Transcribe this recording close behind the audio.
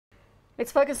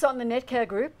Let's focus on the Netcare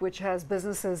Group, which has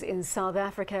businesses in South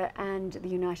Africa and the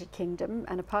United Kingdom.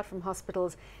 And apart from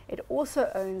hospitals, it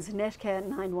also owns Netcare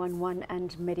 911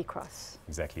 and Medicross.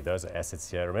 Exactly, those are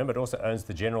assets here. Remember, it also owns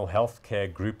the General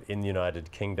Healthcare Group in the United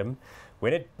Kingdom.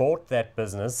 When it bought that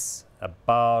business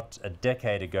about a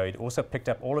decade ago, it also picked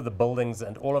up all of the buildings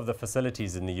and all of the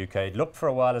facilities in the UK. It looked for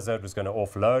a while as though it was going to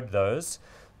offload those,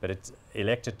 but it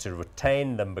elected to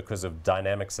retain them because of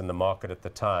dynamics in the market at the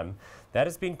time. That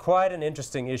has been quite an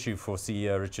interesting issue for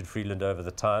CEO Richard Friedland over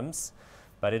the times,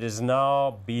 but it has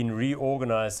now been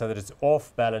reorganized so that it's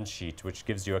off balance sheet, which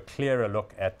gives you a clearer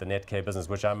look at the Netcare business,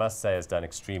 which I must say has done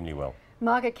extremely well.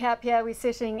 Market cap here, we're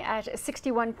sitting at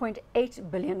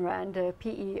 61.8 billion rand, a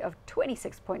PE of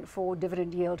 26.4,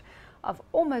 dividend yield of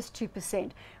almost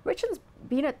 2%. Richard's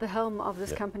been at the helm of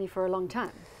this company for a long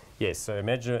time. Yes, so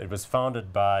imagine it was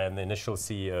founded by, and the initial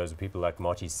CEOs were people like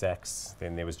Marty Sachs,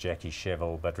 then there was Jackie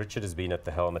Cheval, but Richard has been at the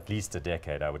helm at least a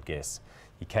decade, I would guess.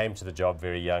 He came to the job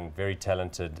very young, very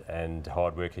talented and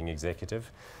hardworking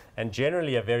executive, and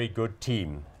generally a very good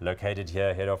team located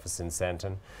here, head office in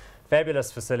Sandton.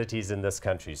 Fabulous facilities in this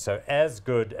country, so as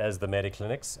good as the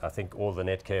Mediclinics. I think all the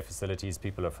Netcare facilities,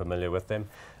 people are familiar with them.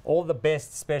 All the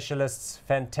best specialists,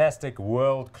 fantastic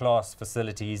world-class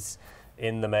facilities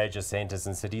in the major centers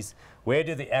and cities. Where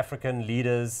do the African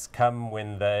leaders come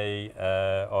when they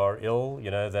are ill? You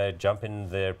know, they jump in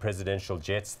their presidential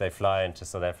jets, they fly into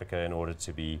South Africa in order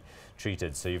to be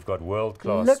treated. So you've got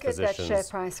world-class physicians. Look at that share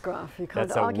price graph. You can't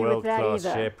That's argue with that either. That's a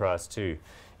world-class share price too.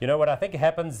 You know, what I think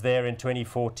happens there in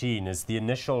 2014 is the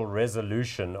initial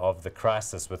resolution of the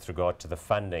crisis with regard to the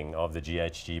funding of the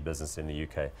GHG business in the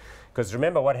UK. Because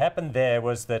remember, what happened there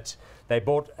was that they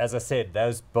bought, as I said,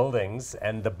 those buildings,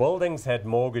 and the buildings had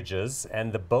mortgages,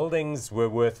 and the buildings were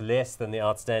worth less than the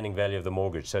outstanding value of the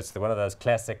mortgage. So it's one of those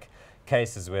classic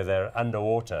cases where they're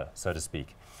underwater, so to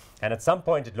speak. And at some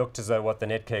point, it looked as though what the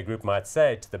Netcare Group might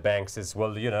say to the banks is,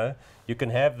 well, you know, you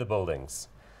can have the buildings.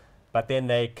 But then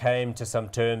they came to some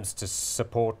terms to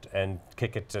support and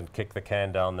kick the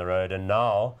can down the road. And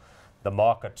now the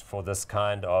market for this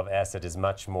kind of asset is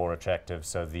much more attractive.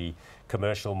 So the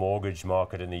commercial mortgage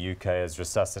market in the UK is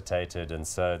resuscitated. And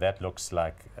so that looks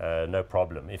like no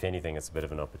problem. If anything, it's a bit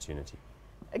of an opportunity.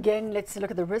 Again, let's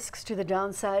look at the risks to the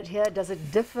downside here. Does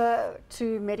it differ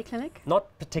to Mediclinic?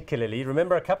 Not particularly.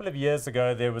 Remember, a couple of years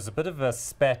ago, there was a bit of a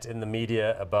spat in the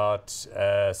media about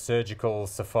surgical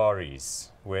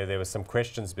safaris, where there were some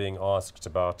questions being asked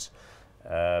about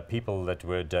people that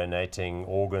were donating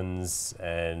organs,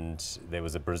 and there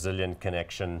was a Brazilian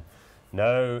connection.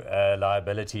 No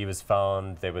liability was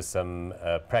found. There were some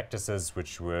practices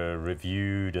which were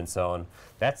reviewed and so on.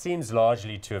 That seems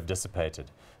largely to have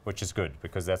dissipated, which is good,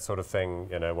 because that sort of thing,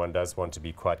 you know, one does want to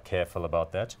be quite careful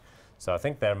about that. So I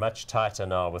think they're much tighter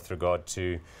now with regard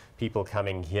to people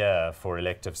coming here for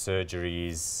elective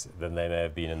surgeries than they may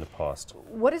have been in the past.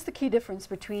 What is the key difference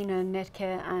between a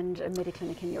Netcare and a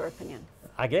Mediclinic, in your opinion?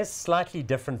 I guess slightly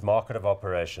different market of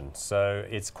operation. So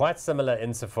it's quite similar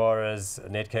insofar as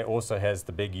Netcare also has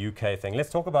the big UK thing.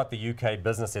 Let's talk about the UK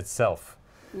business itself.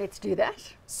 Let's do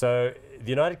that. So the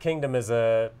United Kingdom is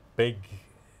a big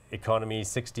economy,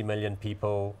 60 million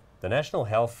people. The National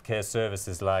Healthcare Service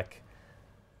is like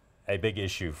a big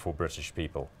issue for British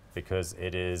people, because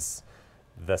it is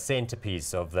the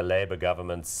centerpiece of the Labour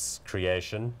government's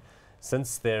creation.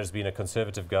 Since there's been a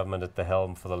Conservative government at the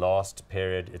helm for the last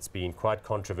period, it's been quite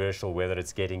controversial whether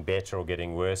it's getting better or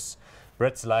getting worse.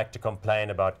 Brits like to complain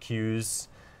about queues,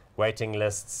 waiting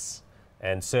lists,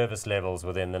 and service levels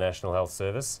within the National Health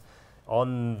Service.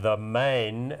 On the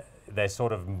main, they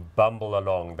sort of bumble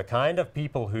along. The kind of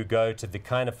people who go to the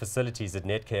kind of facilities that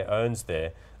Netcare owns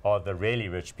there are the really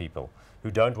rich people who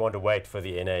don't want to wait for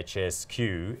the NHS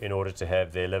queue in order to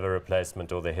have their liver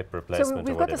replacement or their hip replacement.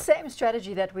 So we've got the same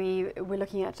strategy that we're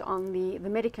looking at on the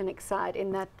Mediclinic side,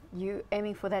 in that you're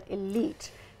aiming for that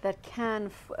elite that can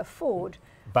afford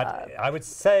I would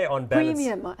say on balance,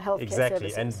 premium healthcare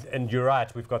services. And you're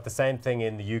right, we've got the same thing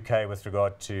in the UK with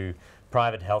regard to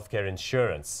private healthcare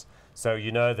insurance. So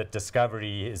you know that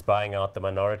Discovery is buying out the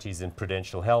minorities in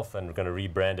Prudential Health, and we're going to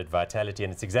rebrand it Vitality,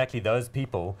 and it's exactly those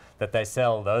people that they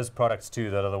sell those products to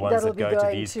that are the ones that go to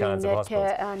these kinds of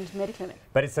hospitals. And Mediclinic.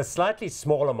 But it's a slightly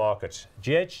smaller market.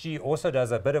 GHG also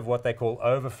does a bit of what they call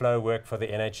overflow work for the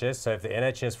NHS. So if the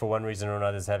NHS for one reason or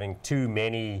another is having too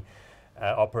many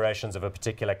operations of a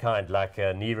particular kind, like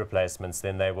knee replacements,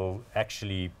 then they will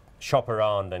actually shop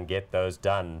around and get those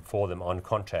done for them on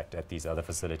contract at these other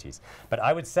facilities. But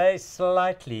I would say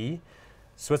slightly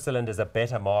Switzerland is a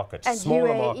better market, and smaller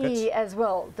UAE market. as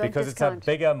well. Don't Because discount. it's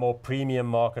a bigger, more premium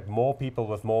market, more people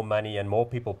with more money and more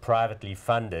people privately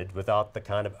funded without the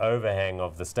kind of overhang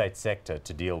of the state sector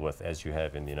to deal with as you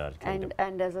have in the United Kingdom.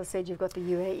 And as I said, you've got the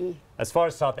UAE. As far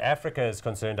as South Africa is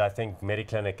concerned, I think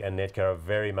Mediclinic and Netcare are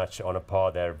very much on a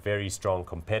par. They're very strong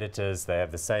competitors. They have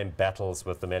the same battles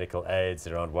with the medical aids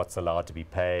around what's allowed to be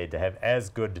paid. They have as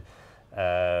good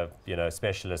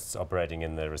specialists operating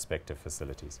in their respective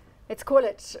facilities. Let's call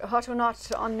it hot or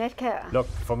not on Netcare. Look,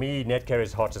 for me, Netcare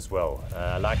is hot as well.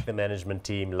 I like the management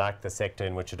team, like the sector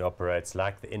in which it operates,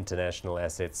 like the international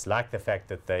assets, like the fact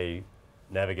that they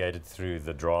navigated through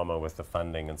the drama with the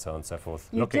funding and so on and so forth.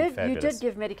 You Looking did fabulous.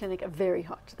 give Mediclinic a very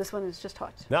hot. This one is just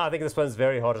hot. No, I think this one's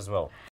very hot as well.